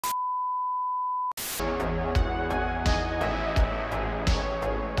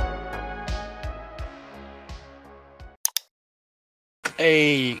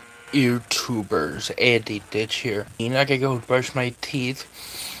Hey, YouTubers, Andy Ditch here. I gotta go brush my teeth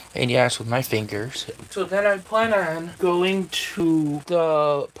and yes, with my fingers. So then I plan on going to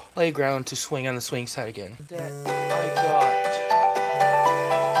the playground to swing on the swing set again.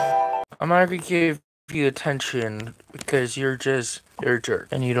 I'm not gonna give you attention because you're a jerk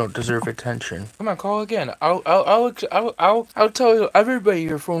and you don't deserve attention. Come on, call again. I'll tell you everybody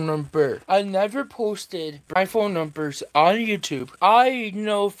your phone number. I never posted my phone numbers on YouTube. I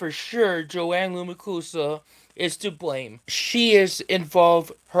know for sure Joanne Lumacusa is to blame. She is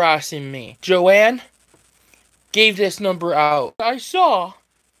involved harassing me. Joanne gave this number out. I saw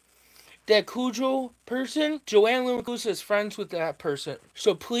that Cujo person, Joanne Lumacusa is friends with that person.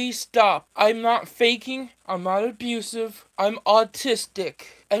 So please stop. I'm not faking. I'm not abusive. I'm autistic.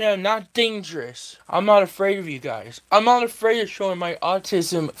 And I'm not dangerous. I'm not afraid of you guys. I'm not afraid of showing my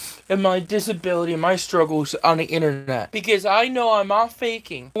autism and my disability and my struggles on the internet. Because I know I'm not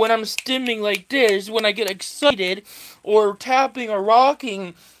faking. When I'm stimming like this, when I get excited or tapping or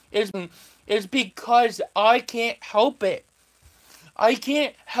rocking, is because I can't help it. I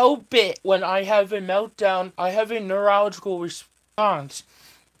can't help it when I have a meltdown. I have a neurological response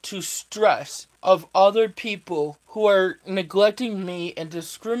to stress of other people who are neglecting me and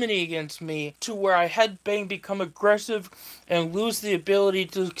discriminating against me to where I headbang, become aggressive, and lose the ability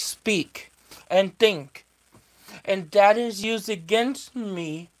to speak and think. And that is used against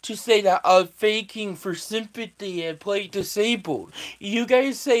me to say that I'm faking for sympathy and play disabled. You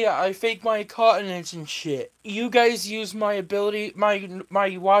guys say I fake my continence and shit. You guys use my ability,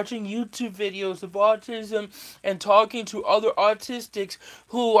 my watching YouTube videos of autism and talking to other autistics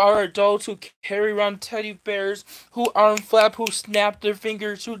who are adults who carry around teddy bears, who arm flap, who snap their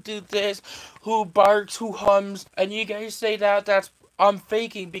fingers, who do this, who barks, who hums, and you guys say that I'm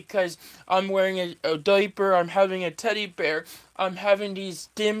faking because I'm wearing a diaper, I'm having a teddy bear, I'm having these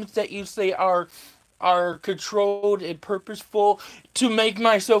stims that you say are controlled and purposeful to make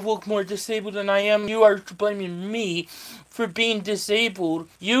myself look more disabled than I am. You are blaming me for being disabled.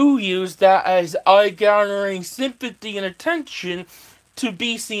 You use that as eye-garnering sympathy and attention to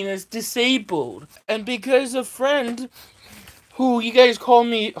be seen as disabled. And because a friend who you guys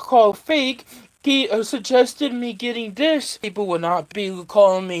call fake, he suggested me getting this. People would not be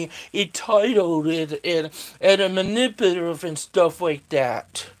calling me entitled and a manipulative and stuff like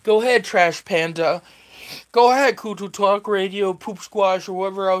that. Go ahead, Trash Panda. Go ahead, Kutu Talk Radio, Poopsquatch, or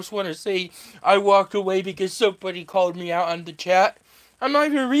whatever else want to say. I walked away because somebody called me out on the chat. I'm not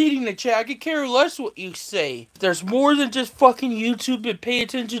even reading the chat. I could care less what you say. There's more than just fucking YouTube, and pay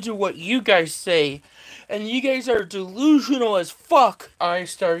attention to what you guys say. And you guys are delusional as fuck. I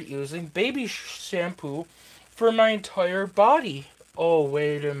started using baby shampoo for my entire body. Oh,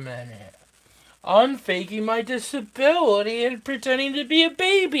 wait a minute. I'm faking my disability and pretending to be a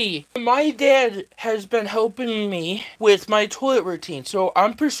baby. My dad has been helping me with my toilet routine, so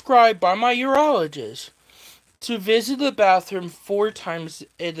I'm prescribed by my urologist to visit the bathroom 4 times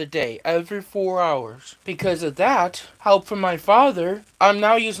in a day, every 4 hours. Because of that, help from my father, I'm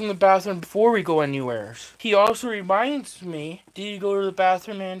now using the bathroom before we go anywhere. He also reminds me, did you go to the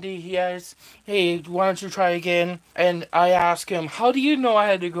bathroom, Andy? He asks, hey, why don't you try again? And I ask him, how do you know I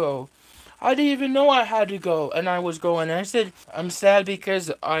had to go? I didn't even know I had to go, and I was going. And I said, I'm sad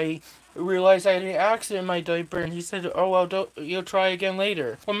because I realized I had an accident in my diaper, and he said, oh, well, you'll try again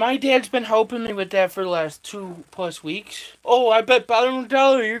later. Well, my dad's been helping me with that for the last 2+ weeks. Oh, I bet bottom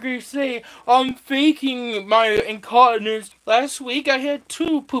dollar you're gonna say I'm faking my incontinence. Last week I had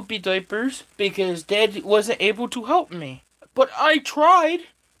 2 poopy diapers because Dad wasn't able to help me. But I tried.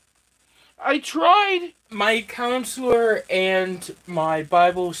 My counselor and my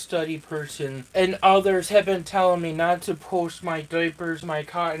Bible study person and others have been telling me not to post my diapers, my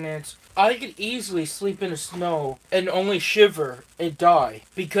continence. I could easily sleep in the snow and only shiver and die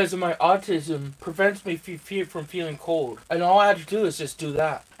because of my autism prevents me from feeling cold. And all I have to do is just do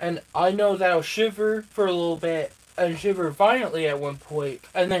that. And I know that I'll shiver for a little bit and shiver violently at one point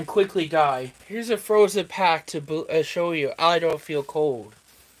and then quickly die. Here's a frozen pack to show you I don't feel cold.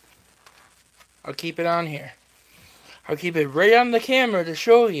 I'll keep it on here. I'll keep it right on the camera to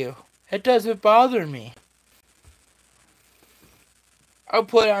show you. It doesn't bother me. I'll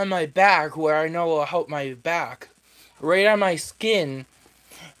put it on my back where I know it'll help my back. Right on my skin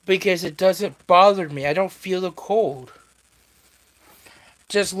because it doesn't bother me. I don't feel the cold.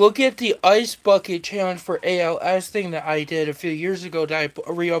 Just look at the ice bucket challenge for ALS thing that I did a few years ago that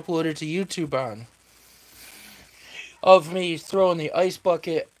I re-uploaded to YouTube on. Of me throwing the ice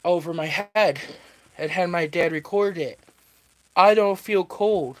bucket over my head and had my dad record it. I don't feel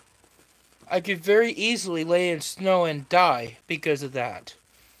cold. I could very easily lay in snow and die because of that.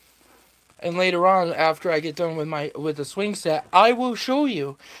 And later on, after I get done with the swing set, I will show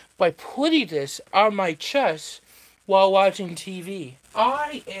you by putting this on my chest while watching TV.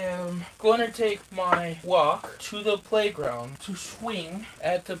 I am going to take my walk to the playground to swing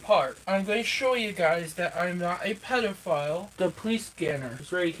at the park. I'm going to show you guys that I'm not a pedophile. The police scanner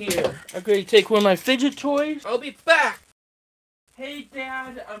is right here. I'm going to take one of my fidget toys. I'll be back. Hey,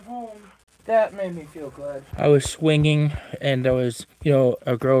 Dad, I'm home. That made me feel good. I was swinging, and there was,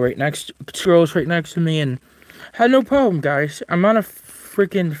 a girl right next to me, and had no problem, guys. I'm not a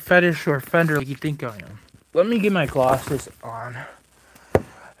freaking fetish or offender like you think I am. Let me get my glasses on.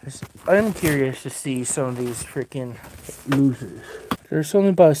 I'm curious to see some of these freaking losers. There's something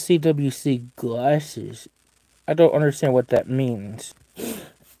about CWC glasses. I don't understand what that means.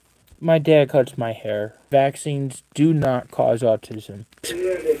 My dad cuts my hair. Vaccines do not cause autism.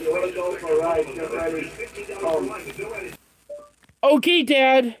 Okay,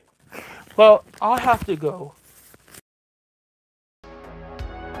 Dad. Well, I'll have to go.